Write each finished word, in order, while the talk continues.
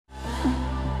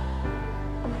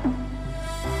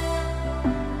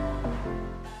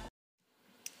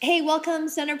Hey, welcome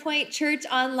Centerpoint Church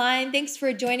Online. Thanks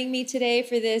for joining me today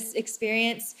for this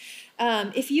experience.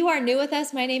 If you are new with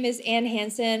us, my name is Ann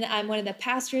Hansen. I'm one of the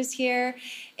pastors here.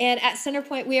 And at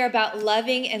Centerpoint, we are about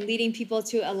loving and leading people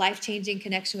to a life-changing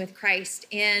connection with Christ.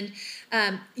 And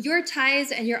your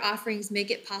tithes and your offerings make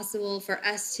it possible for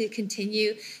us to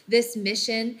continue this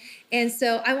mission. And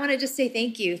so I want to just say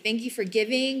thank you. Thank you for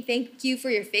giving. Thank you for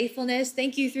your faithfulness.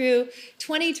 Thank you through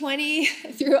 2020,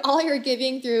 through all your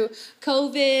giving, through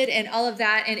COVID and all of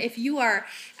that. And if you are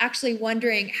actually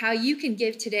wondering how you can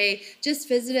give today, just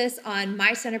visit us on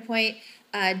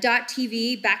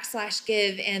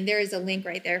mycenterpoint.tv/give, and there is a link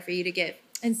right there for you to give.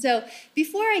 And so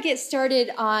before I get started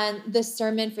on the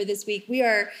sermon for this week, we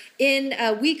are in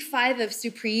week 5 of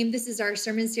Supreme. This is our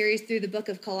sermon series through the book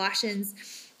of Colossians.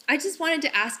 I just wanted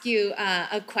to ask you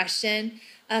a question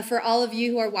for all of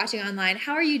you who are watching online.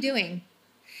 How are you doing?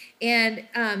 And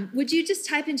would you just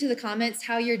type into the comments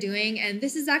how you're doing? And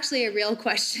this is actually a real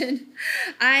question.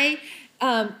 I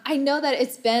know that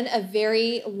it's been a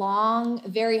very long,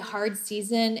 very hard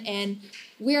season, and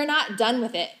we're not done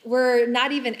with it. We're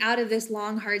not even out of this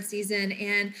long, hard season.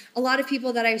 And a lot of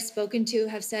people that I've spoken to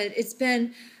have said it's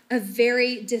been a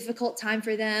very difficult time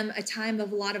for them, a time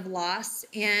of a lot of loss.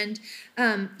 And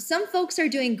some folks are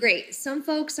doing great. Some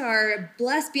folks are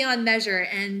blessed beyond measure,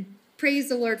 and praise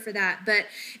the Lord for that. But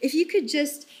if you could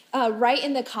just write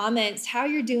in the comments how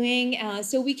you're doing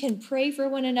so we can pray for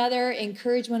one another,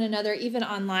 encourage one another, even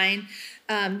online.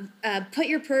 Put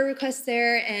your prayer requests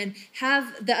there and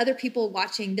have the other people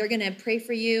watching. They're going to pray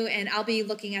for you, and I'll be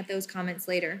looking at those comments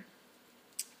later.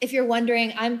 If you're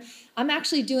wondering, I'm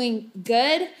actually doing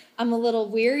good. I'm a little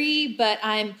weary, but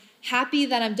I'm happy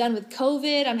that I'm done with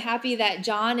COVID. I'm happy that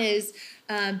John is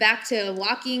back to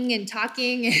walking and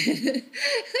talking. Yay!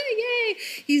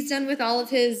 He's done with all of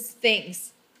his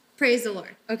things. Praise the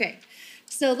Lord. Okay,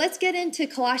 so let's get into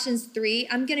Colossians 3.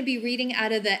 I'm going to be reading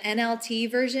out of the NLT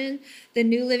version, the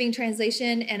New Living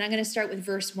Translation, and I'm going to start with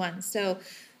verse 1. So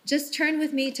just turn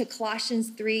with me to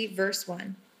Colossians 3, verse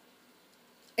 1.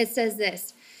 It says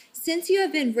this: "Since you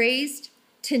have been raised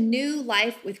to new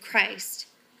life with Christ,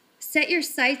 set your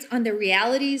sights on the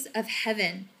realities of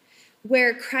heaven,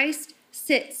 where Christ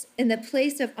sits in the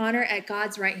place of honor at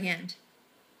God's right hand."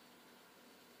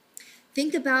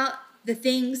 Think about the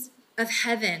things of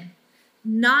heaven,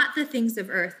 not the things of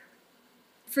earth.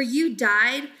 For you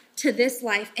died to this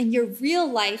life, and your real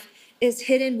life is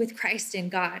hidden with Christ in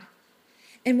God.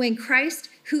 And when Christ,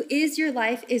 who is your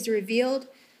life, is revealed,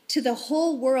 to the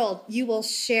whole world you will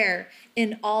share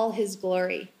in all his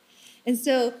glory. And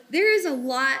so there is a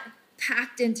lot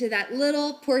packed into that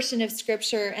little portion of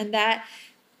scripture, and that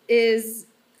is,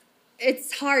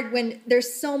 it's hard when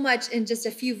there's so much in just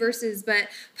a few verses, but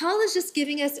Paul is just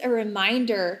giving us a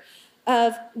reminder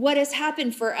of what has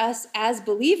happened for us as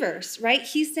believers, right?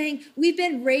 He's saying we've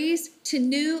been raised to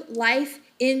new life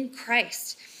in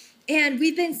Christ, and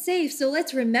we've been saved. So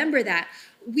let's remember that.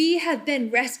 We have been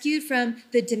rescued from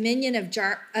the dominion of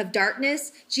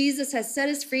darkness. Jesus has set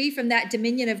us free from that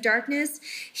dominion of darkness.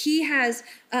 He has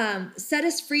set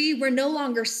us free. We're no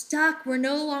longer stuck. We're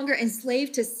no longer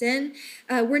enslaved to sin.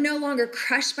 We're no longer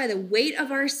crushed by the weight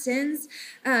of our sins.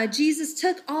 Jesus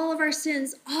took all of our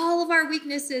sins, all of our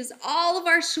weaknesses, all of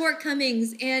our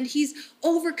shortcomings, and he's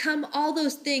overcome all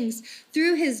those things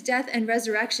through his death and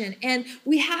resurrection. And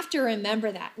we have to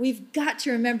remember that. We've got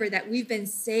to remember that we've been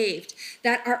saved,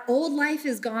 that our old life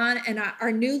is gone and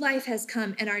our new life has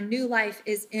come, and our new life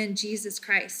is in Jesus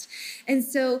Christ. And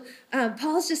so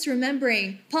Paul's just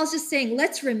saying,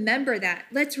 let's remember that.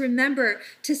 Let's remember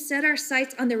to set our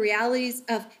sights on the realities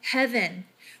of heaven,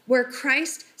 where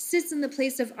Christ sits in the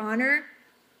place of honor.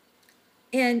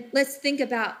 And let's think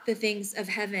about the things of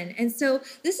heaven. And so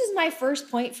this is my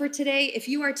first point for today. If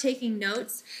you are taking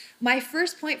notes, my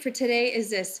first point for today is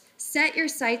this: set your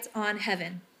sights on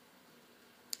heaven.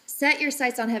 Set your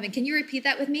sights on heaven. Can you repeat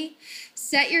that with me?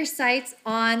 Set your sights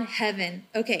on heaven.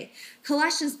 Okay,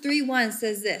 Colossians 3:1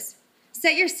 says this: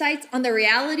 set your sights on the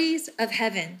realities of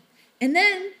heaven. And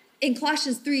then in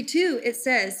Colossians 3:2, it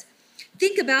says,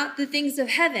 think about the things of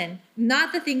heaven,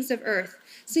 not the things of earth.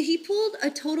 So he pulled a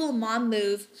total mom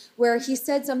move where he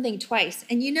said something twice.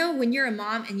 And you know, when you're a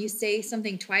mom and you say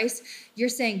something twice, you're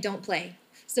saying don't play.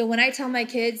 So when I tell my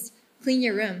kids, clean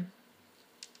your room,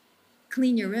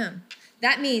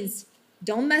 that means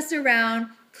don't mess around,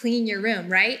 clean your room,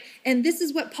 right? And this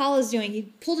is what Paul is doing.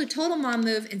 He pulled a total mom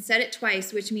move and said it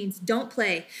twice, which means don't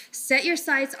play. Set your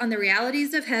sights on the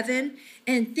realities of heaven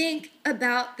and think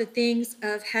about the things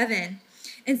of heaven.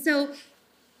 And so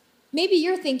maybe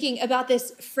you're thinking about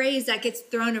this phrase that gets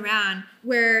thrown around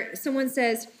where someone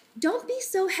says, Don't be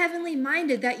so heavenly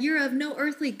minded that you're of no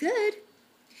earthly good.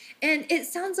 And it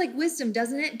sounds like wisdom,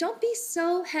 doesn't it? Don't be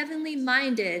so heavenly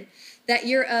minded that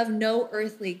you're of no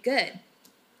earthly good.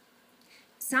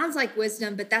 Sounds like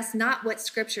wisdom, but that's not what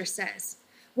Scripture says.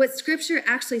 What Scripture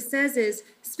actually says is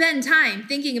spend time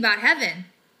thinking about heaven.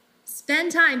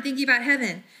 Spend time thinking about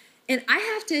heaven. And I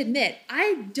have to admit,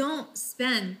 I don't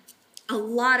spend a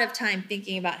lot of time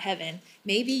thinking about heaven.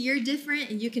 Maybe you're different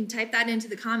and you can type that into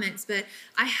the comments, but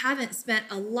I haven't spent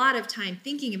a lot of time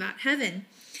thinking about heaven.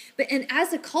 And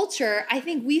as a culture, I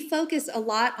think we focus a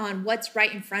lot on what's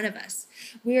right in front of us.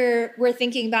 We're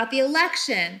thinking about the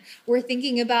election. We're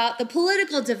thinking about the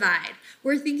political divide.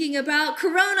 We're thinking about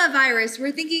coronavirus.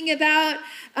 We're thinking about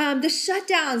the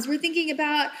shutdowns. We're thinking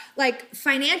about like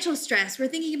financial stress. We're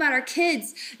thinking about our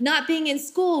kids not being in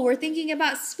school. We're thinking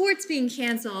about sports being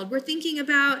canceled. We're thinking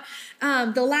about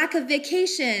the lack of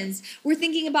vacations. We're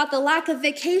thinking about the lack of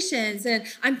vacations. And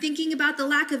I'm thinking about the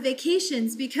lack of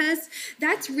vacations because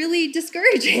that's really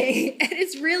discouraging and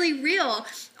it's really real.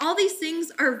 All these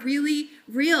things are really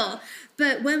real.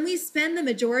 But when we spend the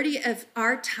majority of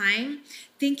our time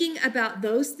thinking about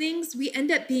those things, we end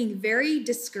up being very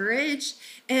discouraged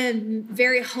and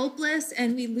very hopeless,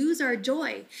 and we lose our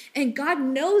joy. And God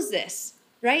knows this,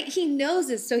 right? He knows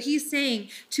this. So he's saying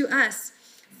to us,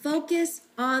 focus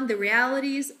on the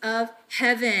realities of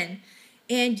heaven,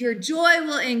 and your joy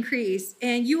will increase,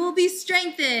 and you will be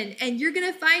strengthened, and you're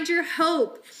going to find your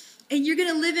hope, and you're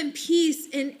going to live in peace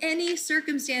in any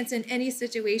circumstance, in any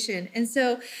situation. And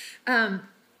so I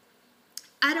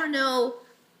don't know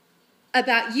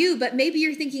about you, but maybe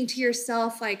you're thinking to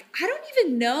yourself, like, I don't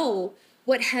even know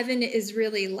what heaven is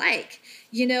really like,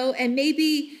 and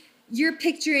maybe you're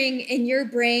picturing in your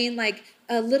brain like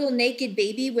a little naked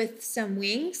baby with some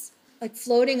wings, like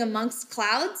floating amongst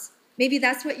clouds. Maybe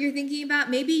that's what you're thinking about.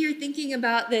 Maybe you're thinking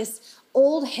about this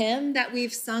old hymn that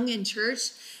we've sung in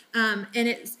church, and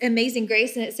it's Amazing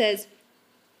Grace, and it says,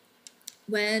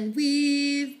 when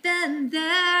we've been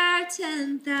there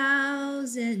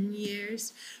 10,000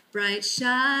 years, bright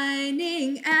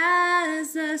shining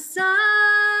as the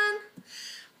sun,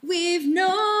 we've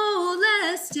no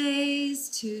less days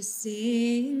to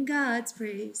sing God's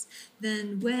praise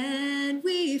than when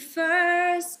we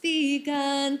first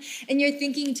begun. And you're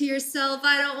thinking to yourself,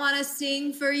 I don't want to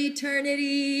sing for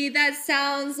eternity. That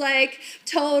sounds like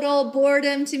total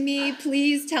boredom to me.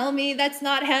 Please tell me that's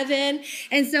not heaven.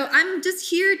 And so I'm just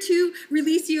here to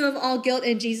release you of all guilt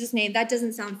in Jesus' name. That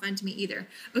doesn't sound fun to me either.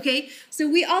 Okay, so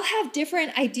we all have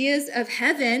different ideas of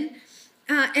heaven.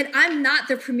 And I'm not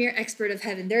the premier expert of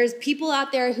heaven. There's people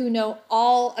out there who know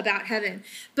all about heaven.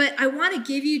 But I want to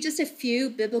give you just a few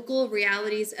biblical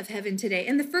realities of heaven today.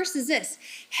 And the first is this: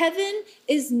 heaven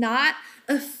is not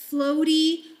a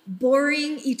floaty,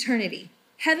 boring eternity.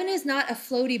 Heaven is not a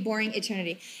floaty, boring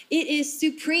eternity. It is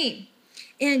supreme.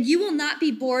 And you will not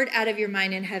be bored out of your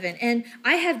mind in heaven. And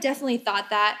I have definitely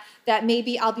thought that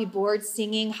maybe I'll be bored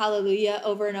singing hallelujah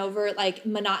over and over, like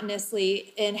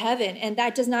monotonously in heaven. And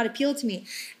that does not appeal to me.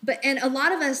 And a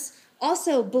lot of us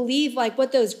also believe like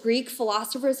what those Greek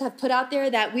philosophers have put out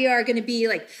there, that we are going to be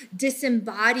like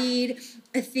disembodied,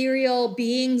 ethereal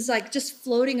beings, like just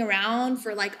floating around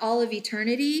for like all of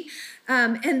eternity.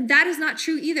 And that is not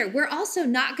true either. We're also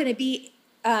not going to be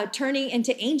turning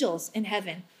into angels in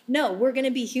heaven. No, we're going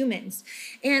to be humans.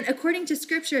 And according to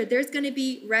Scripture, there's going to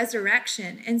be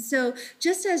resurrection. And so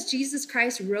just as Jesus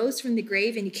Christ rose from the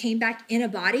grave and he came back in a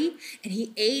body and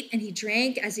he ate and he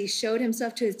drank as he showed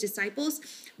himself to his disciples,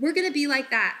 we're going to be like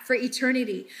that for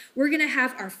eternity. We're going to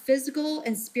have our physical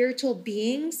and spiritual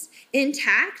beings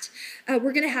intact.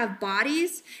 We're going to have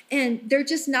bodies, and they're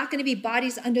just not going to be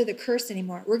bodies under the curse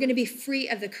anymore. We're going to be free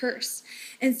of the curse.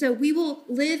 And so we will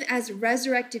live as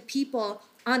resurrected people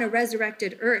on a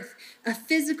resurrected earth, a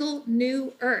physical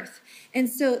new earth. And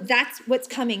so that's what's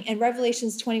coming, and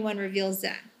Revelations 21 reveals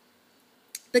that.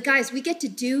 But guys, we get to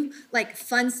do like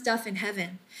fun stuff in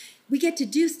heaven. We get to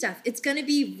do stuff. It's going to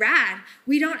be rad.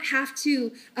 We don't have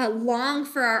to long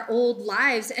for our old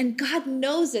lives. And God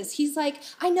knows this. He's like,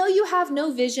 I know you have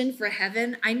no vision for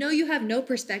heaven. I know you have no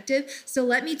perspective. So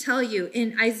let me tell you,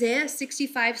 in Isaiah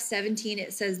 65:17,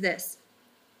 it says this: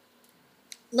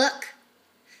 look,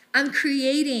 I'm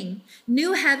creating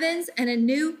new heavens and a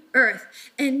new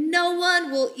earth, and no one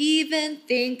will even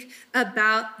think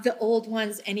about the old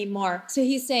ones anymore. So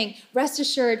he's saying, rest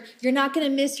assured, you're not going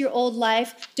to miss your old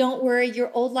life. Don't worry, your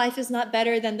old life is not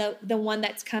better than the one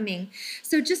that's coming.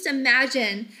 So just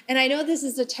imagine, and I know this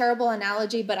is a terrible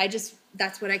analogy, but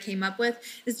that's what I came up with,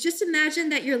 is just imagine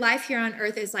that your life here on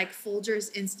earth is like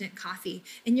Folgers instant coffee.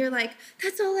 And you're like,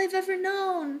 that's all I've ever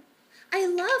known. I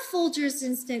love Folgers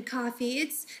instant coffee.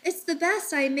 It's the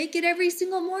best. I make it every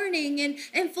single morning,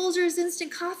 and Folgers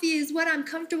instant coffee is what I'm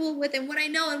comfortable with and what I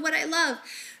know and what I love.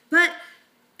 But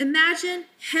imagine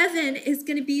heaven is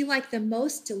going to be like the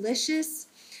most delicious,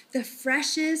 the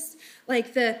freshest,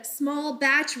 like the small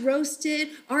batch roasted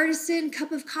artisan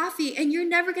cup of coffee, and you're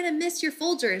never going to miss your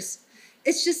Folgers.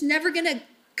 It's just never going to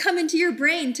come into your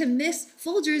brain to miss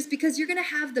Folgers because you're going to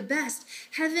have the best.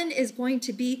 Heaven is going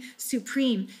to be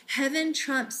supreme. Heaven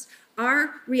trumps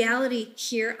our reality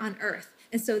here on earth.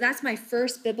 And so that's my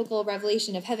first biblical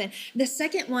revelation of heaven. The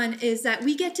second one is that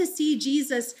we get to see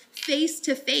Jesus face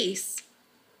to face.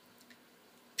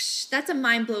 That's a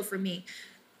mind blow for me.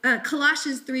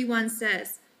 Colossians 3:1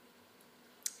 says,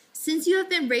 since you have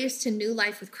been raised to new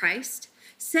life with Christ,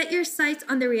 set your sights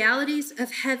on the realities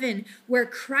of heaven where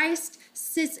Christ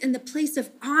sits in the place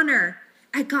of honor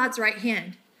at God's right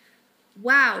hand.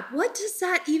 Wow, what does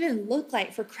that even look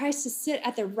like for Christ to sit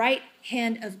at the right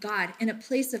hand of God in a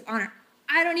place of honor?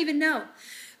 I don't even know.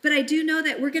 But I do know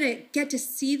that we're going to get to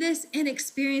see this and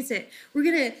experience it. We're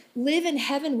going to live in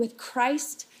heaven with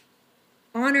Christ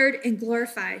honored and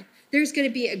glorified. There's going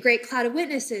to be a great cloud of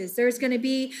witnesses. There's going to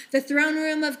be the throne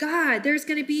room of God. There's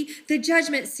going to be the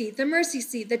judgment seat, the mercy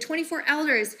seat, the 24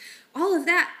 elders, all of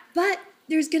that. But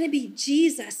there's going to be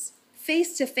Jesus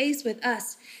face to face with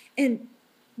us. And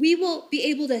we will be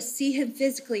able to see him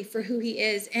physically for who he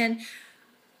is. And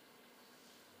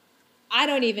I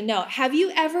don't even know. Have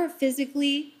you ever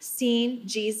physically seen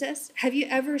Jesus? Have you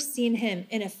ever seen him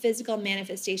in a physical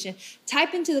manifestation?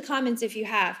 Type into the comments if you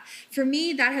have. For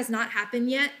me, that has not happened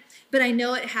yet, but I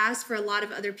know it has for a lot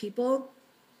of other people.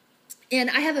 And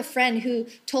I have a friend who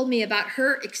told me about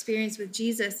her experience with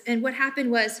Jesus. And what happened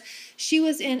was she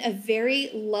was in a very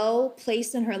low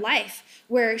place in her life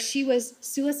where she was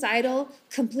suicidal,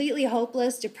 completely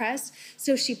hopeless, depressed.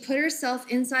 So she put herself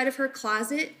inside of her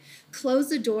closet, closed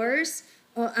the doors.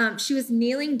 She was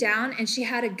kneeling down and she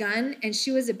had a gun and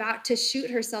she was about to shoot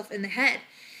herself in the head.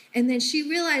 And then she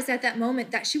realized at that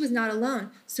moment that she was not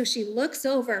alone. So she looks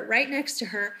over right next to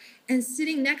her, and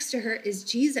sitting next to her is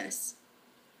Jesus,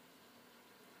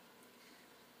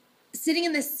 sitting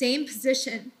in the same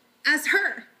position as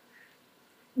her,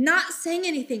 not saying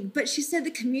anything, but she said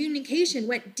the communication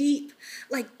went deep,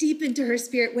 like deep into her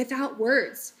spirit without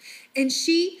words. And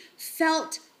she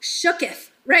felt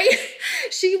shooketh, right?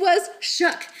 She was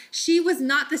shook. She was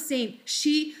not the same.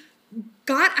 She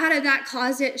got out of that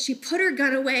closet. She put her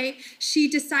gun away. She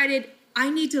decided, I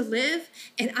need to live,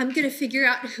 and I'm going to figure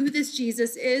out who this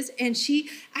Jesus is. And she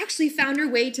actually found her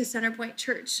way to Centerpoint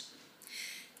Church.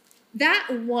 That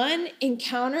one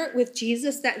encounter with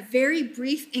Jesus, that very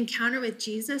brief encounter with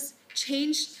Jesus,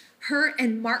 changed her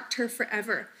and marked her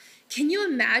forever. Can you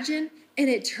imagine an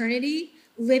eternity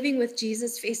living with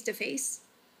Jesus face to face?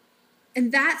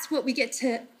 And that's what we get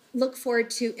to look forward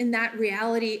to in that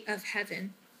reality of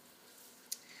heaven.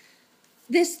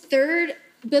 This third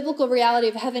biblical reality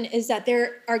of heaven is that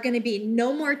there are going to be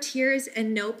no more tears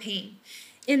and no pain.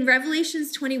 In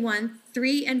Revelations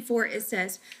 21:3-4, it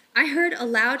says, I heard a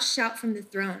loud shout from the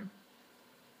throne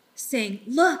saying,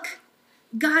 look,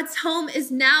 God's home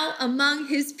is now among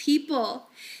his people.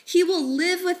 He will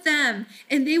live with them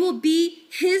and they will be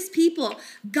his people.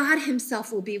 God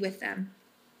himself will be with them.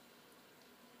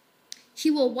 He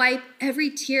will wipe every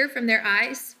tear from their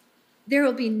eyes. There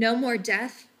will be no more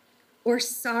death or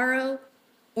sorrow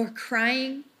or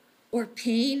crying or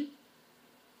pain.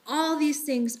 All these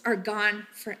things are gone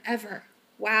forever.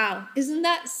 Wow, isn't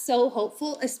that so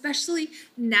hopeful, especially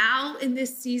now in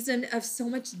this season of so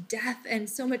much death and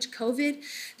so much COVID?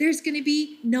 There's going to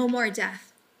be no more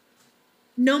death,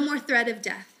 no more threat of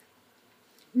death,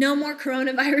 no more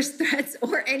coronavirus threats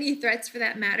or any threats for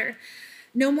that matter,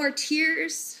 no more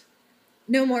tears,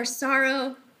 no more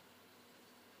sorrow.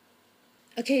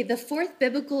 Okay, the fourth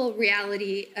biblical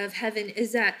reality of heaven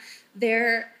is that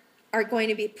there are going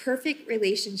to be perfect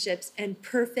relationships and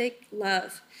perfect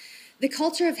love. The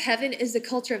culture of heaven is the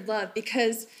culture of love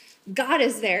because God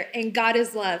is there and God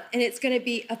is love. And it's going to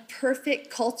be a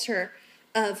perfect culture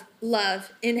of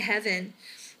love in heaven.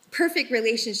 Perfect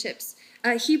relationships.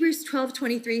 Hebrews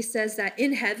 12:23 says that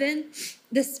in heaven,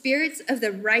 the spirits of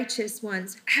the righteous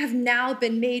ones have now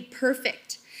been made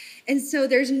perfect. And so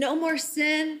there's no more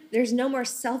sin. There's no more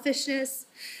selfishness.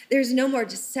 There's no more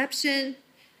deception.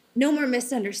 No more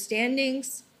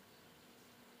misunderstandings.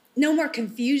 No more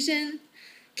confusion.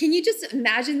 Can you just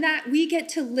imagine that? We get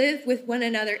to live with one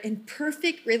another in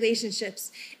perfect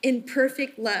relationships, in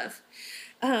perfect love.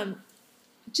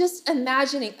 Just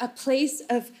imagining a place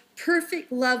of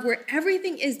perfect love where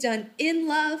everything is done in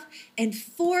love and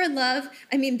for love.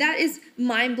 I mean, that is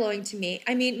mind-blowing to me.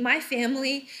 I mean, my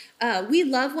family, we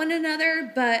love one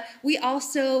another, but we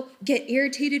also get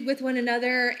irritated with one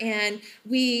another, and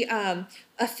we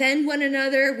offend one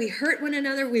another, we hurt one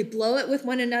another, we blow it with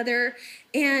one another.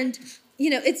 And,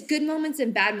 it's good moments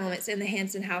and bad moments in the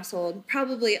Hanson household,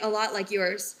 probably a lot like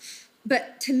yours.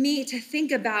 But to me, to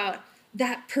think about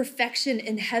that perfection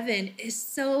in heaven is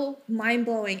so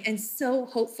mind-blowing and so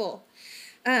hopeful.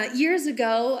 Years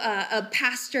ago, a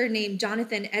pastor named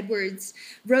Jonathan Edwards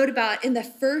wrote about in the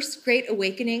first Great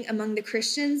Awakening among the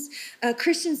Christians,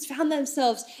 Christians found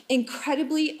themselves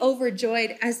incredibly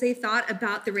overjoyed as they thought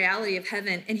about the reality of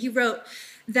heaven. And he wrote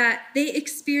that they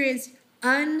experienced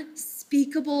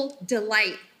unspeakable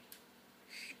delight,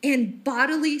 and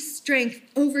bodily strength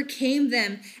overcame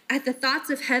them at the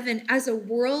thoughts of heaven as a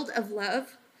world of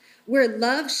love, where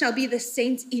love shall be the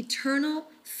saints' eternal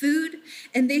food,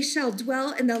 and they shall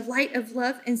dwell in the light of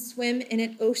love and swim in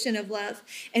an ocean of love,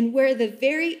 and where the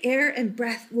very air and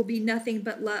breath will be nothing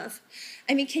but love.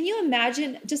 I mean, can you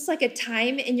imagine just like a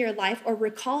time in your life, or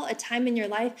recall a time in your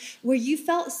life where you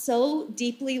felt so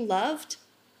deeply loved?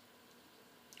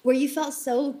 Where you felt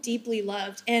so deeply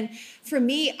loved. And for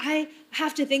me, I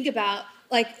have to think about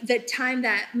like the time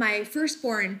that my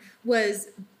firstborn was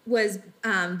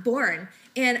born.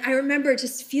 And I remember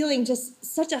just feeling just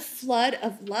such a flood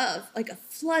of love, like a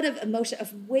flood of emotion, a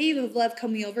wave of love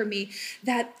coming over me,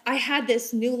 that I had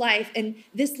this new life, and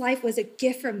this life was a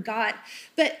gift from God.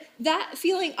 But that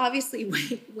feeling obviously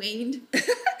waned.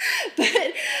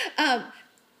 But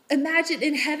imagine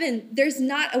in heaven, there's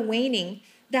not a waning.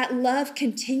 That love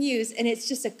continues, and it's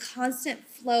just a constant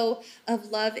flow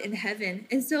of love in heaven.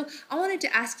 And so I wanted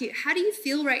to ask you, how do you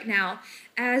feel right now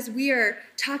as we are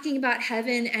talking about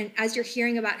heaven and as you're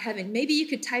hearing about heaven? Maybe you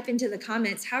could type into the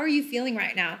comments, how are you feeling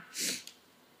right now?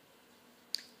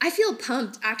 I feel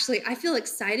pumped, actually. I feel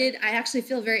excited. I actually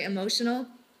feel very emotional.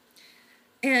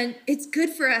 And it's good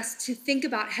for us to think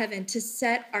about heaven, to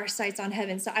set our sights on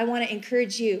heaven. So I want to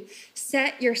encourage you,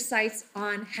 set your sights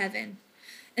on heaven.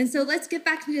 And so let's get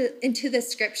back into the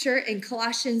scripture in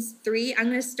Colossians 3. I'm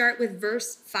going to start with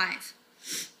verse 5.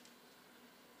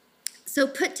 So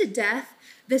put to death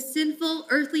the sinful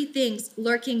earthly things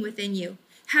lurking within you.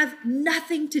 Have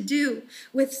nothing to do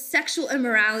with sexual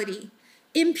immorality,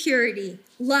 impurity,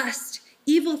 lust,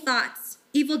 evil thoughts,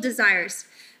 evil desires.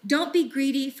 Don't be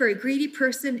greedy, for a greedy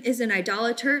person is an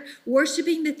idolater,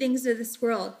 worshiping the things of this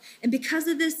world. And because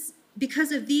of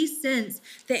these sins,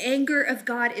 the anger of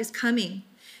God is coming.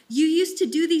 You used to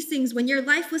do these things when your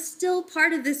life was still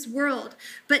part of this world,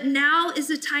 but now is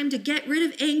the time to get rid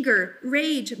of anger,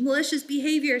 rage, malicious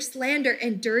behavior, slander,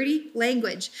 and dirty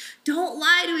language. Don't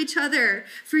lie to each other,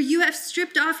 for you have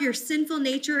stripped off your sinful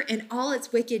nature and all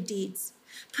its wicked deeds.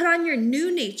 Put on your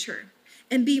new nature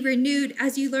and be renewed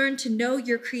as you learn to know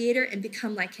your Creator and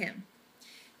become like Him.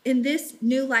 In this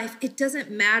new life, it doesn't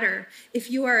matter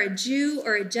if you are a Jew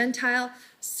or a Gentile,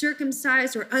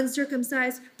 circumcised or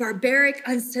uncircumcised, barbaric,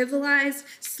 uncivilized,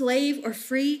 slave or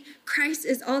free. Christ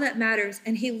is all that matters,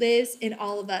 and He lives in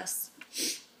all of us.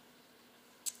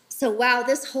 So wow,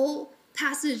 this whole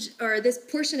passage or this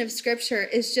portion of scripture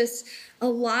is just a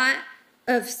lot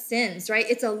of sins, right?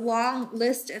 It's a long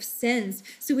list of sins.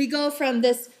 So we go from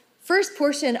this first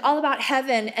portion all about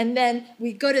heaven, and then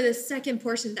we go to the second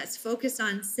portion that's focused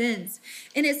on sins.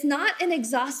 And it's not an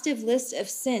exhaustive list of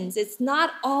sins. It's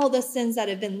not all the sins that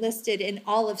have been listed in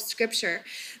all of Scripture.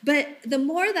 But the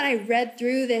more that I read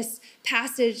through this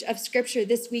passage of Scripture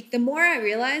this week, the more I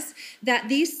realized that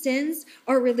these sins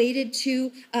are related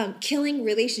to killing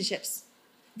relationships.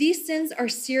 These sins are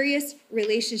serious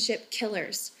relationship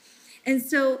killers. And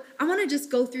so I want to just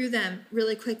go through them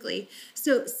really quickly.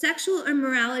 So sexual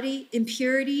immorality,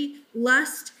 impurity,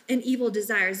 lust, and evil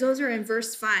desires. Those are in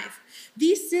verse 5.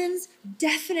 These sins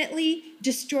definitely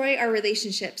destroy our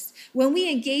relationships. When we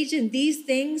engage in these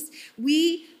things,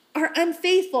 we are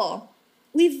unfaithful.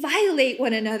 We violate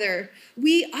one another.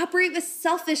 We operate with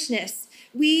selfishness.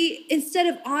 We, instead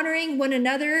of honoring one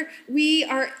another, we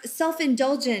are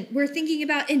self-indulgent. We're thinking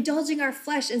about indulging our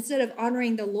flesh instead of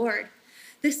honoring the Lord.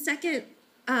 The second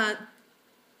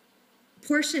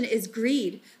portion is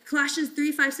greed. Colossians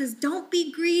 3:5 says, don't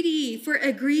be greedy, for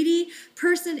a greedy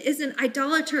person is an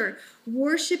idolater,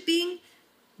 worshiping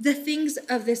the things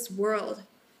of this world.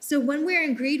 So when we're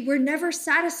in greed, we're never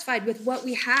satisfied with what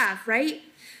we have, right?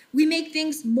 We make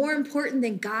things more important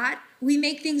than God. We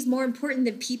make things more important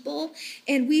than people,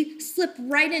 and we slip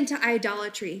right into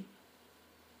idolatry.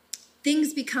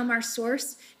 Things become our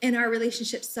source and our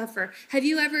relationships suffer. Have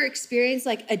you ever experienced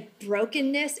like a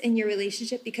brokenness in your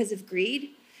relationship because of greed?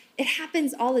 It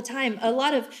happens all the time. A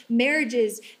lot of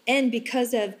marriages end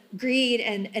because of greed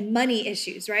and money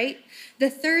issues, right? The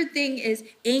third thing is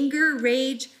anger,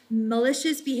 rage,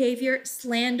 malicious behavior,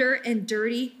 slander, and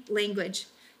dirty language.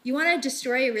 You want to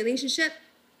destroy a relationship?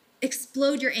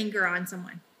 Explode your anger on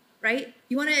someone, right?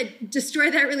 You want to destroy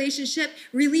that relationship?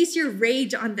 Release your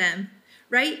rage on them,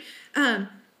 right?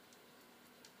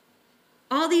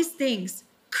 All these things,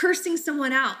 cursing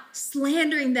someone out,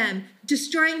 slandering them,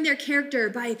 destroying their character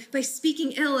by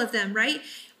speaking ill of them, right?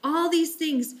 All these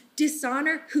things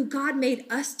dishonor who God made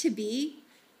us to be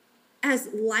as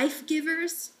life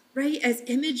givers, right? As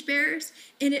image bearers.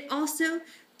 And it also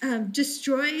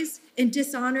destroys and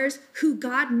dishonors who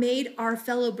God made our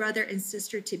fellow brother and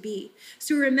sister to be.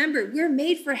 So remember, we're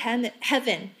made for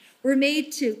heaven. We're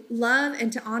made to love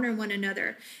and to honor one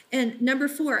another. And number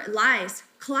 4, lies.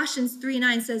 Colossians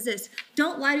 3:9 says this,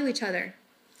 don't lie to each other.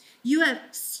 You have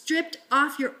stripped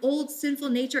off your old sinful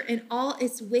nature and all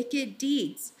its wicked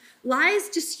deeds. Lies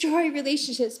destroy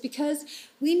relationships because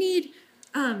we need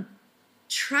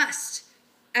trust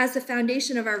as the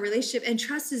foundation of our relationship, and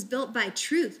trust is built by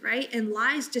truth, right? And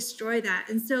lies destroy that.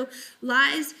 And so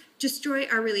lies destroy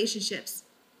our relationships.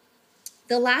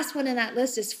 The last one in that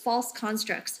list is false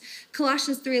constructs.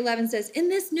 Colossians 3:11 says, in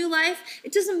this new life,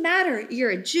 it doesn't matter. You're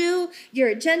a Jew, you're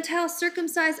a Gentile,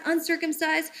 circumcised,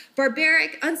 uncircumcised,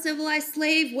 barbaric, uncivilized,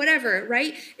 slave, whatever,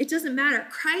 right? It doesn't matter.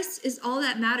 Christ is all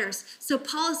that matters. So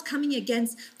Paul is coming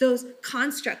against those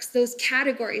constructs, those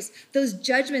categories, those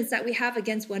judgments that we have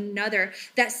against one another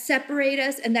that separate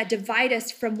us and that divide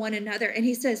us from one another. And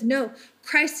he says, no,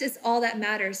 Christ is all that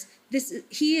matters.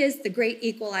 He is the great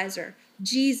equalizer,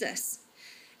 Jesus.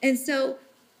 And so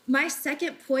my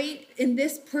second point in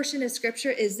this portion of scripture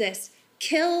is this: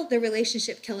 kill the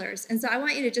relationship killers. And so I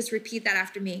want you to just repeat that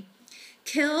after me.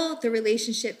 Kill the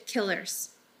relationship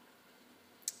killers.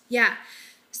 Yeah.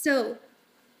 So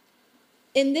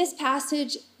in this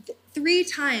passage, 3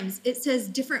 times it says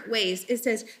different ways. It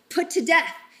says put to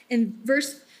death. In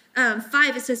verse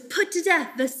 5, it says put to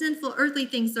death the sinful earthly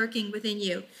things lurking within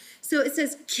you. So it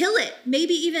says, kill it,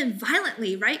 maybe even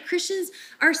violently, right? Christians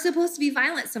are supposed to be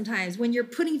violent sometimes when you're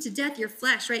putting to death your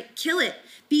flesh, right? Kill it,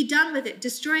 be done with it,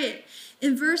 destroy it.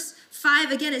 In verse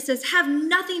 5, again, it says, have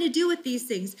nothing to do with these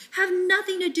things. Have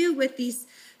nothing to do with these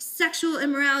sexual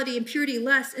immorality, impurity,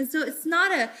 lust. And so it's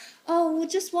not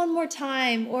just one more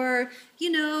time, or,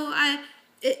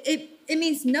 it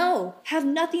means no, have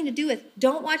nothing to do with.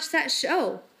 Don't watch that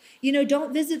show.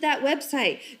 Don't visit that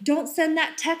website. Don't send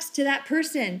that text to that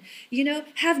person.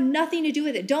 Have nothing to do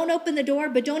with it. Don't open the door,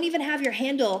 but don't even have your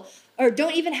hand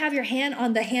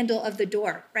on the handle of the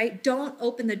door, right? Don't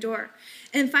open the door.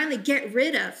 And finally, get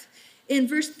rid of. In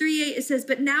verse 3:8, it says,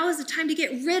 but now is the time to get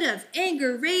rid of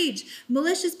anger, rage,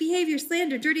 malicious behavior,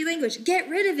 slander, dirty language. Get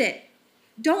rid of it.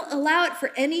 Don't allow it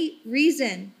for any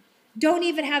reason. Don't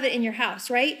even have it in your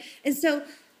house, right? And so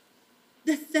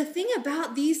the thing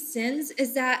about these sins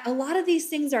is that a lot of these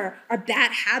things are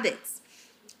bad habits.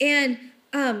 And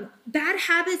bad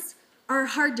habits are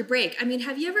hard to break. I mean,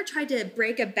 have you ever tried to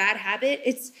break a bad habit?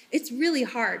 It's really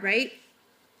hard, right?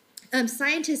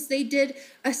 Scientists, they did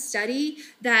a study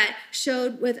that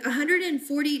showed with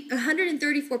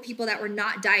 134 people that were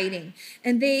not dieting,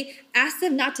 and they asked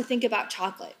them not to think about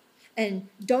chocolate. And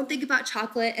don't think about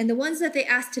chocolate. And the ones that they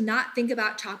asked to not think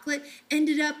about chocolate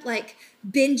ended up like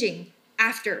binging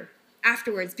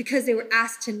afterwards because they were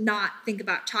asked to not think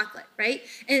about chocolate, right?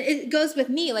 And it goes with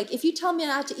me. Like, if you tell me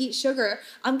not to eat sugar,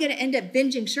 I'm going to end up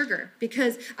binging sugar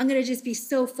because I'm going to just be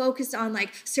so focused on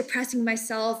like suppressing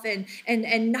myself and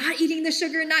not eating the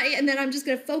sugar, and then I'm just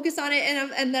going to focus on it,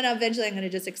 and then eventually I'm going to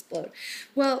just explode.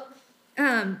 Well,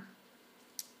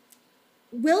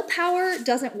 willpower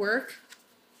doesn't work.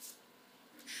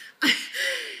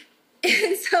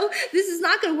 And so this is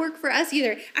not going to work for us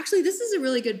either. Actually, this is a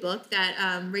really good book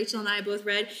that Rachel and I both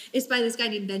read. It's by this guy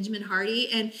named Benjamin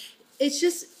Hardy. And it's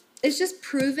just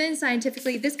proven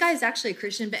scientifically. This guy is actually a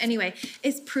Christian. But anyway,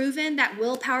 it's proven that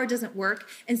willpower doesn't work.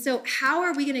 And so how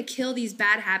are we going to kill these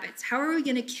bad habits? How are we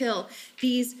going to kill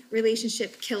these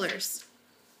relationship killers?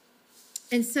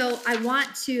 And so I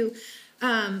want to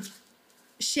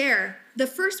share the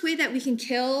first way that we can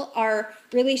kill our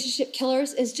relationship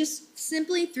killers is just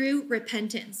simply through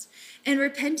repentance. And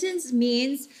repentance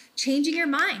means changing your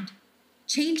mind.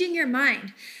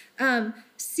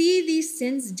 See these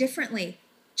sins differently.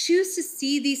 Choose to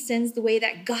see these sins the way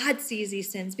that God sees these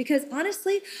sins. Because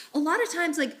honestly, a lot of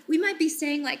times, like, we might be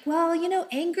saying like, well,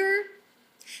 anger,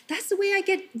 that's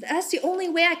the only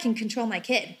way I can control my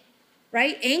kid.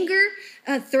 Right? Anger,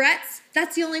 threats,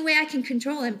 that's the only way I can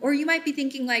control him. Or you might be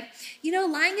thinking like,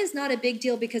 lying is not a big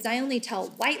deal because I only tell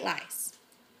white lies.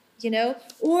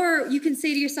 Or you can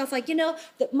say to yourself, like,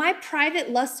 that my private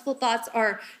lustful thoughts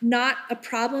are not a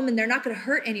problem and they're not going to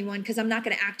hurt anyone because I'm not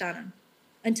going to act on them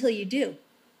until you do,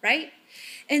 right?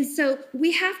 And so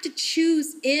we have to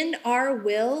choose in our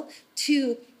will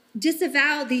to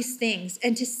disavow these things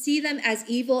and to see them as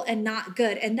evil and not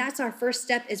good. And that's our first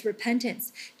step, is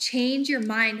repentance. Change your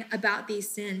mind about these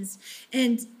sins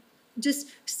and just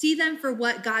see them for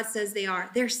what God says they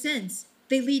are. They're sins.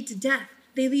 They lead to death.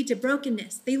 They lead to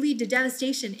brokenness. They lead to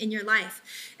devastation in your life.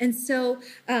 And so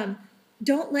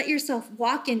don't let yourself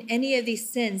walk in any of these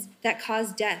sins that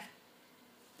cause death.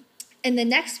 And the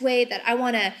next way that I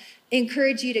want to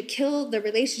encourage you to kill the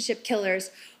relationship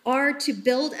killers are to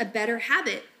build a better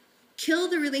habit. Kill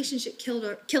the relationship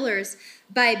killers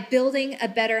by building a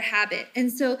better habit.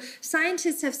 And so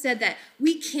scientists have said that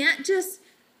we can't just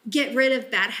get rid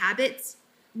of bad habits.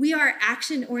 We are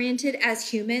action-oriented as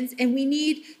humans, and we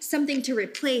need something to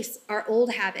replace our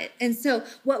old habit. And so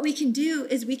what we can do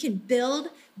is we can build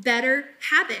better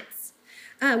habits.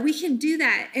 We can do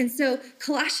that. And so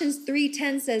Colossians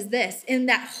 3:10 says this, in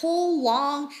that whole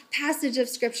long passage of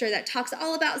scripture that talks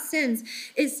all about sins,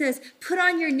 it says, put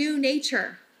on your new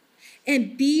nature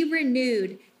and be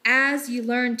renewed as you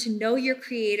learn to know your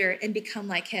Creator and become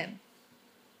like Him.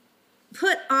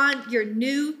 Put on your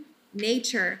new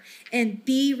nature and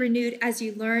be renewed as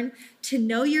you learn to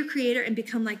know your Creator and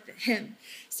become like Him.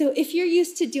 So if you're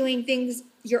used to doing things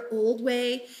your old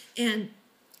way and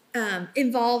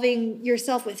involving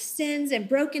yourself with sins and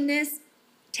brokenness,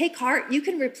 take heart. You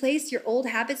can replace your old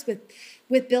habits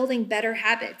with building better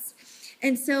habits.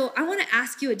 And so I want to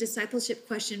ask you a discipleship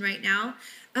question right now.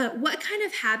 What kind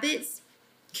of habits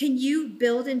can you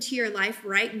build into your life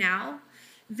right now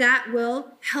that will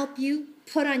help you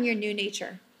put on your new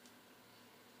nature?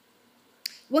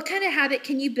 What kind of habit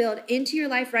can you build into your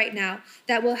life right now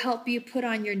that will help you put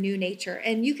on your new nature?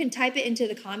 And you can type it into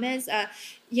the comments.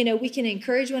 We can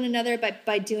encourage one another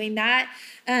by doing that.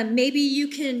 Maybe you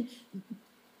can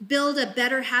build a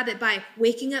better habit by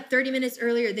waking up 30 minutes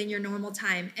earlier than your normal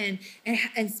time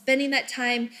and spending that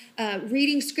time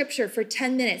reading scripture for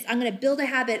 10 minutes. I'm going to build a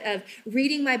habit of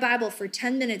reading my Bible for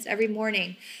 10 minutes every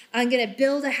morning. I'm going to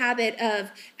build a habit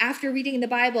of, after reading the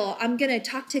Bible, I'm going to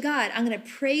talk to God. I'm going to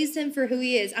praise Him for who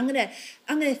He is. I'm going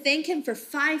to thank Him for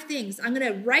 5 things. I'm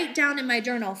going to write down in my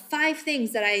journal 5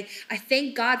 things that I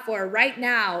thank God for right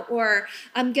now. Or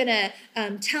I'm going to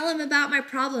tell Him about my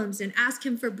problems and ask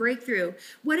Him for breakthrough.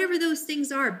 Whatever those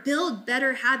things are, build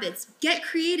better habits. Get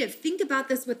creative. Think about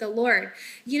this with the Lord.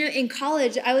 In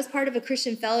college, I was part of a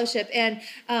Christian fellowship, and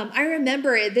I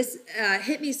remember this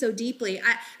hit me so deeply.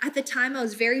 At the time, I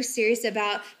was very serious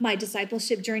about my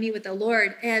discipleship journey with the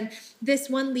Lord, and this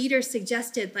one leader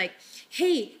suggested, like,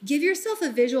 hey, give yourself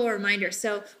a visual reminder.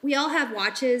 So we all have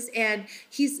watches, and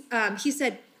he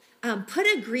said, put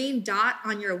a green dot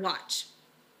on your watch.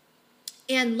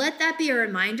 And let that be a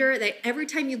reminder that every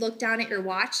time you look down at your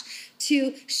watch,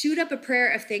 to shoot up a prayer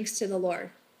of thanks to the Lord.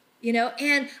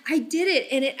 And I did it,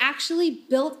 and it actually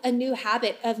built a new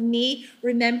habit of me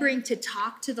remembering to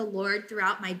talk to the Lord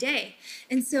throughout my day.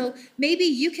 And so maybe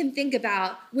you can think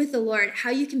about, with the Lord, how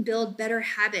you can build better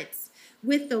habits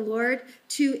with the Lord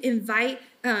to invite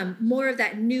more of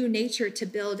that new nature to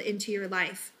build into your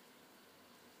life.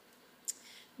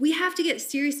 We have to get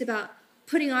serious about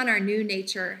putting on our new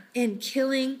nature and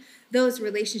killing those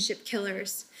relationship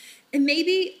killers. And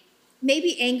maybe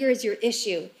anger is your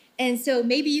issue. And so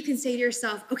maybe you can say to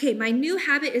yourself, okay, my new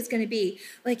habit is going to be,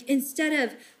 like, instead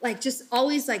of like just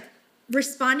always like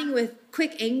responding with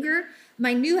quick anger,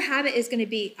 my new habit is going to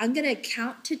be, I'm going to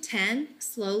count to 10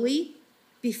 slowly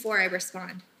before I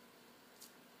respond.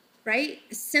 Right?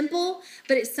 Simple,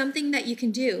 but it's something that you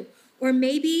can do. Or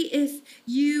maybe if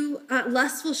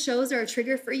lustful shows are a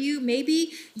trigger for you,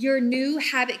 maybe your new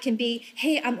habit can be,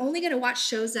 hey, I'm only going to watch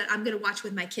shows that I'm going to watch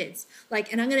with my kids.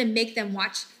 And I'm going to make them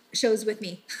watch shows with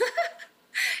me.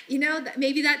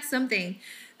 Maybe that's something.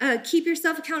 Keep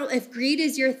yourself accountable. If greed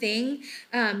is your thing,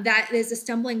 that is a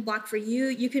stumbling block for you,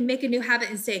 you can make a new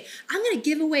habit and say, I'm going to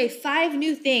give away 5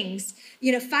 new things,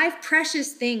 5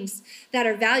 precious things that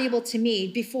are valuable to me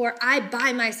before I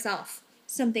buy myself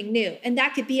something new. And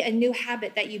that could be a new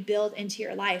habit that you build into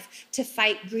your life to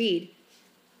fight greed.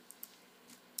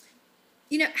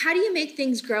 How do you make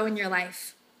things grow in your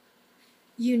life?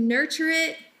 You nurture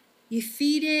it, you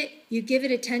feed it, you give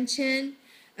it attention,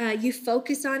 you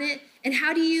focus on it. And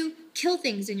how do you kill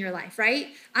things in your life, right?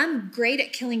 I'm great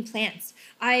at killing plants.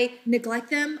 I neglect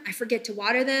them, I forget to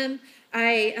water them,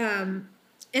 and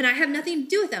I have nothing to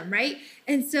do with them, right?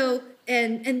 And so,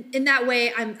 and in that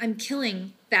way, I'm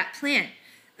killing that plant.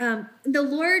 The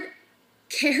Lord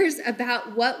cares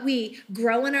about what we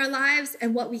grow in our lives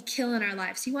and what we kill in our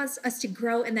lives. He wants us to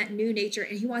grow in that new nature,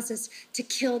 and he wants us to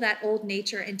kill that old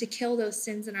nature and to kill those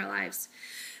sins in our lives.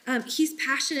 He's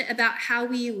passionate about how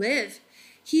we live.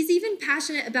 He's even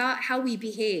passionate about how we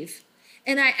behave.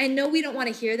 And I know we don't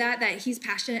want to hear that he's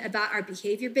passionate about our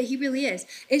behavior, but he really is.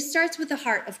 It starts with the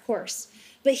heart, of course,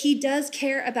 but he does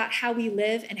care about how we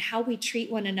live and how we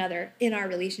treat one another in our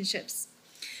relationships.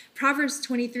 Proverbs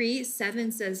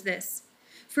 23:7 says this,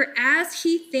 "For as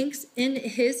he thinks in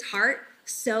his heart,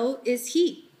 so is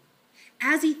he."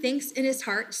 As he thinks in his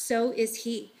heart, so is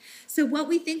he. So what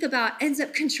we think about ends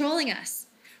up controlling us,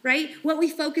 right? What we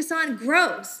focus on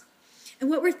grows. And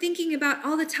what we're thinking about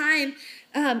all the time,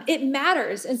 it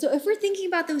matters. And so if we're thinking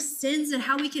about those sins and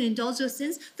how we can indulge those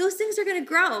things are going to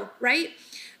grow, right?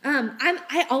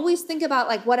 I always think about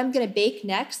like what I'm going to bake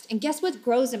next. And guess what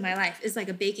grows in my life is like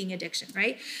a baking addiction,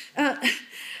 right?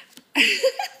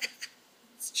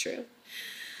 It's true.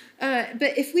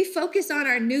 But if we focus on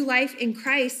our new life in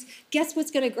Christ, guess what's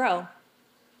going to grow?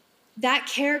 That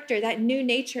character, that new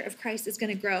nature of Christ is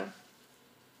going to grow.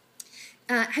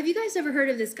 Have you guys ever heard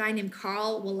of this guy named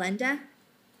Karl Wallenda?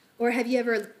 Or have you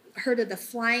ever heard of the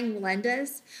Flying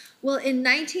Wallendas? Well, in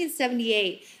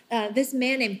 1978, this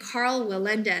man named Karl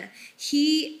Wallenda,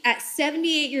 he, at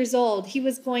 78 years old, he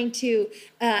was going to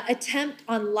attempt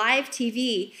on live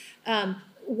TV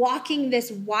walking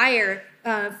this wire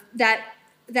that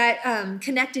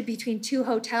connected between two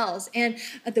hotels. And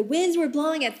the winds were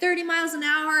blowing at 30 miles an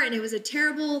hour, and it was a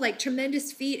terrible, like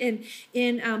tremendous feat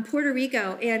in Puerto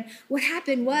Rico. And what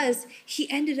happened was he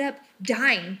ended up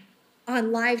dying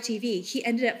on live TV. He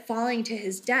ended up falling to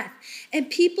his death. And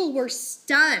people were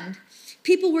stunned.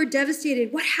 People were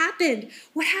devastated. What happened?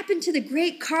 What happened to the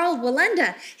great Karl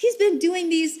Wallenda? He's been doing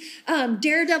these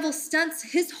daredevil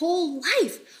stunts his whole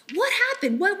life. What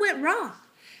happened? What went wrong?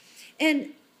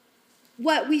 And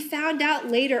what we found out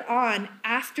later on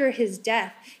after his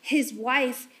death, his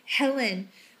wife, Helen,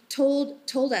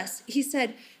 told us, she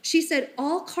said,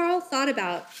 all Karl thought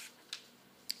about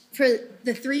for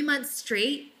the 3 months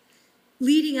straight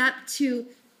leading up to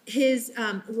his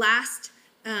last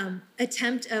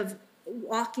attempt of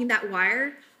walking that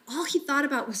wire, all he thought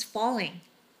about was falling.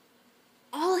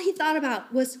 All he thought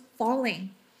about was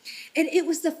falling. And it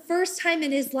was the first time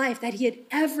in his life that he had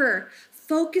ever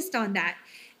focused on that.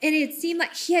 And it seemed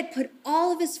like he had put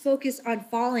all of his focus on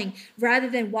falling rather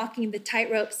than walking the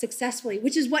tightrope successfully,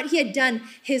 which is what he had done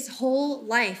his whole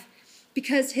life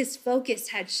because his focus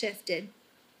had shifted.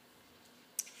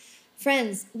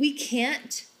 Friends, we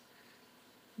can't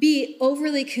be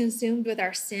overly consumed with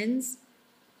our sins.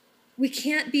 We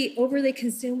can't be overly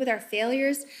consumed with our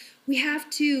failures. We have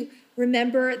to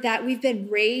remember that we've been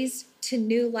raised to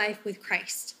new life with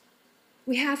Christ.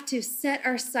 We have to set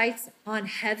our sights on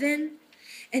heaven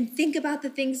and think about the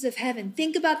things of heaven.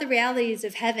 Think about the realities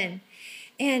of heaven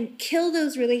and kill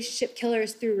those relationship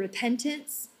killers through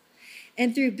repentance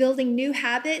and through building new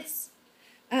habits,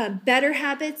 better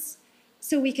habits,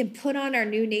 so we can put on our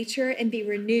new nature and be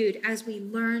renewed as we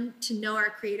learn to know our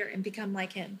Creator and become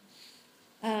like Him.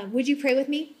 Would you pray with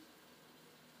me?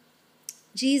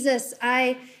 Jesus,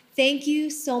 I thank you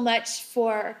so much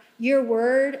for your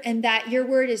word and that your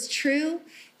word is true.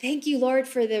 Thank you, Lord,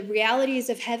 for the realities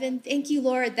of heaven. Thank you,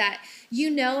 Lord, that you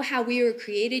know how we were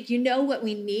created. You know what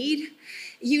we need.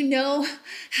 You know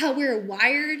how we're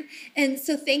wired. And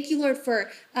so thank you, Lord,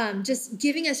 for just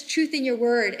giving us truth in your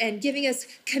word and giving us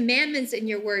commandments in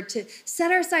your word to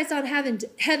set our sights on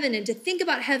heaven and to think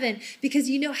about heaven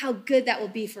because you know how good that will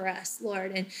be for us,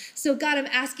 Lord. And so, God, I'm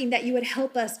asking that you would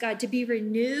help us, God, to be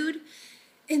renewed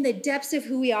in the depths of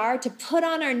who we are, to put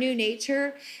on our new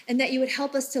nature, and that you would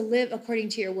help us to live according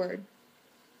to your word.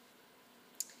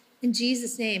 In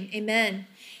Jesus' name, amen.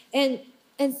 And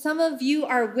some of you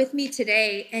are with me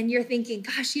today, and you're thinking,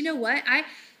 gosh, you know what?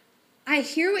 I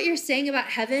hear what you're saying about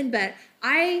heaven, but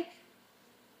I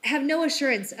have no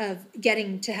assurance of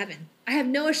getting to heaven. I have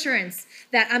no assurance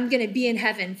that I'm going to be in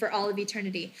heaven for all of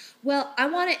eternity. Well, I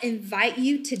want to invite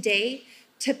you today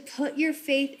to put your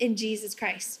faith in Jesus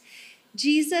Christ.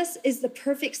 Jesus is the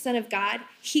perfect Son of God.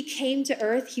 He came to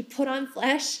earth. He put on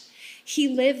flesh. He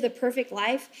lived the perfect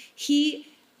life.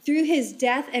 Through his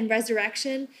death and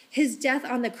resurrection, his death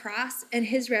on the cross and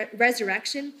his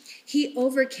resurrection, he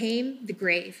overcame the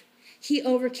grave. He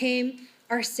overcame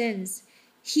our sins.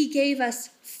 He gave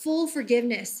us full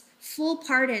forgiveness, full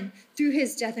pardon through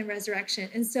his death and resurrection.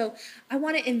 And so I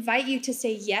want to invite you to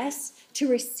say yes to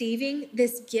receiving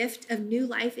this gift of new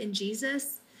life in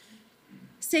Jesus.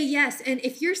 Say yes. And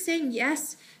if you're saying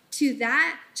yes to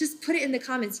that, just put it in the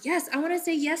comments. Yes, I want to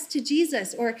say yes to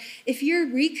Jesus. Or if you're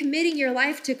recommitting your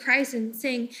life to Christ and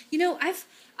saying,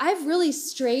 I've really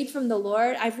strayed from the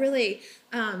Lord. I've really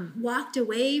walked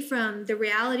away from the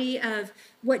reality of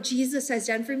what Jesus has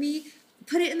done for me.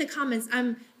 Put it in the comments.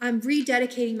 I'm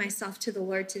rededicating myself to the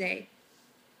Lord today.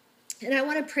 And I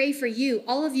want to pray for you,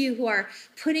 all of you who are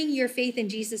putting your faith in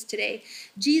Jesus today.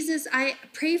 Jesus, I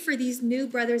pray for these new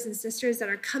brothers and sisters that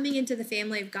are coming into the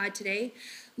family of God today.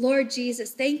 Lord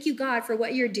Jesus, thank you, God, for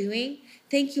what you're doing.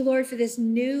 Thank you, Lord, for this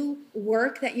new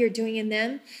work that you're doing in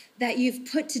them, that you've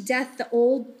put to death the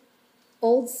old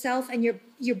self, and you're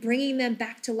bringing them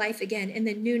back to life again in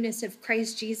the newness of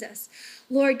Christ Jesus.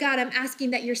 Lord God, I'm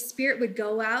asking that your spirit would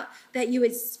go out, that you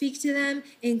would speak to them,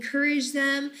 encourage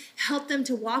them, help them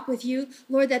to walk with you.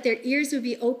 Lord, that their ears would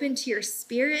be open to your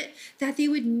spirit, that they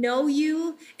would know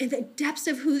you in the depths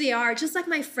of who they are. Just like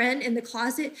my friend in the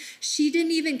closet, she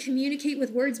didn't even communicate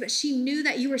with words, but she knew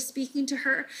that you were speaking to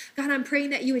her. God, I'm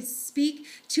praying that you would speak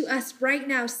to us right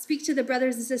now. Speak to the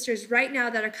brothers and sisters right now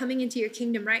that are coming into your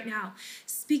kingdom right now.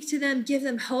 Speak to them, give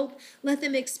them hope. Let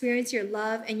them experience your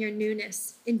love and your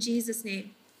newness in Jesus' name.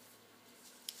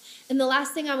 And the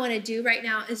last thing I want to do right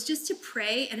now is just to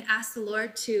pray and ask the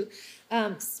Lord to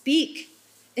speak.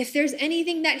 If there's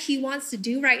anything that he wants to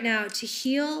do right now to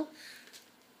heal,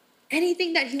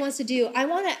 anything that he wants to do, I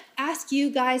want to ask you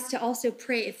guys to also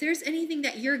pray. If there's anything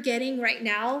that you're getting right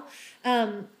now,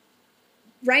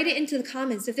 write it into the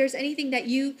comments. If there's anything that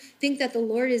you think that the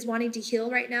Lord is wanting to heal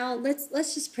right now,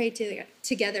 let's just pray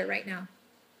together right now.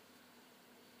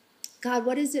 God,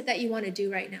 what is it that you want to do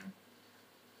right now?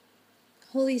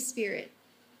 Holy Spirit.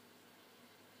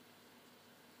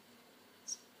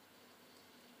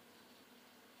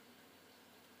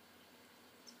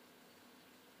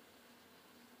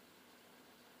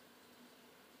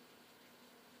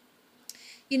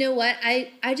 You know what?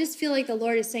 I just feel like the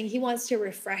Lord is saying he wants to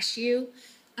refresh you,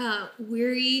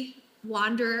 weary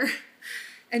wanderer,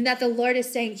 and that the Lord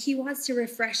is saying he wants to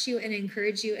refresh you and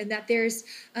encourage you, and that there's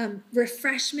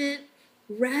refreshment,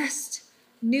 rest,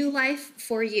 new life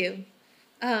for you.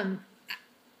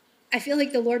 I feel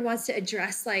like the Lord wants to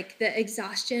address like the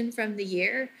exhaustion from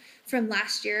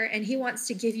last year, and he wants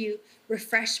to give you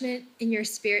refreshment in your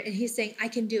spirit. And he's saying, I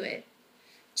can do it.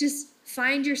 Just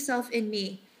find yourself in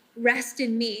me, rest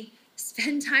in me,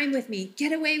 spend time with me,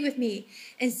 get away with me,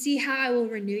 and see how I will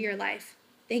renew your life.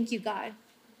 Thank you, God.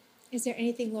 Is there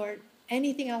anything, Lord,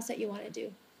 anything else that you want to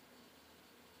do?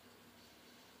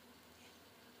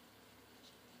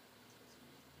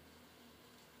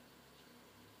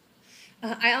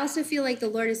 I also feel like the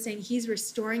Lord is saying he's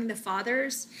restoring the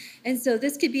fathers. And so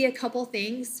this could be a couple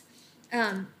things.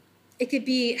 It could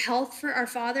be health for our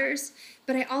fathers,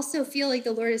 but I also feel like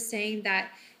the Lord is saying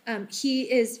that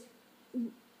he is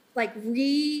like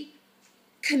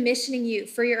recommissioning you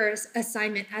for your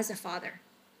assignment as a father.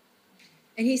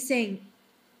 And he's saying,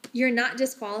 you're not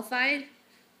disqualified.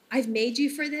 I've made you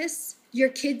for this. Your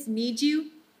kids need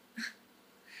you.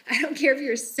 I don't care if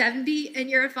you're 70 and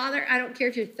you're a father. I don't care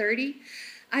if you're 30.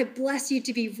 I bless you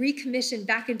to be recommissioned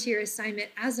back into your assignment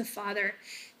as a father,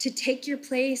 to take your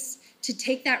place, to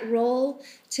take that role,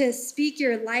 to speak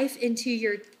your life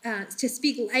into to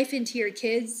speak life into your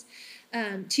kids,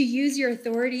 to use your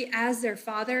authority as their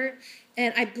father.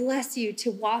 And I bless you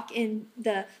to walk in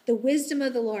the wisdom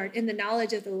of the Lord, in the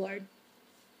knowledge of the Lord.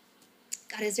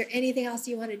 God, is there anything else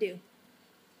you want to do?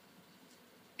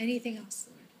 Anything else,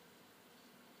 Lord?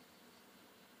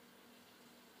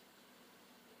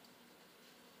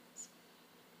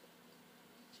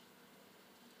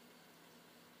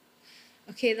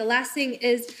 Okay, the last thing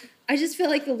is, I just feel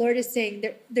like the Lord is saying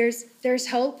there's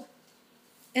hope.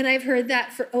 And I've heard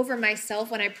that over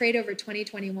myself when I prayed over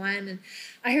 2021. And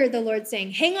I heard the Lord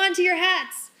saying, hang on to your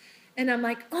hats. And I'm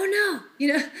like, oh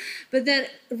no, But then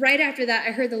right after that,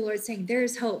 I heard the Lord saying, there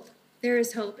is hope. There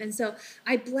is hope. And so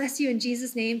I bless you in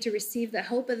Jesus' name to receive the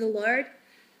hope of the Lord.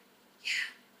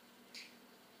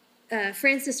 Yeah.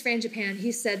 Francis Frangipane,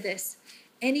 he said this: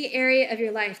 any area of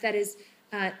your life that is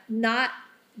not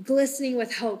glistening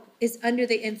with hope is under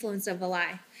the influence of a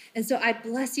lie. And so I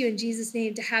bless you in Jesus'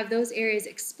 name to have those areas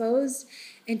exposed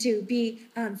and to be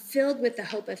filled with the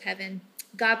hope of heaven.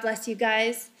 God bless you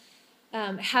guys.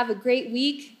 Have a great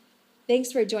week.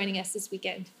 Thanks for joining us this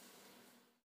weekend.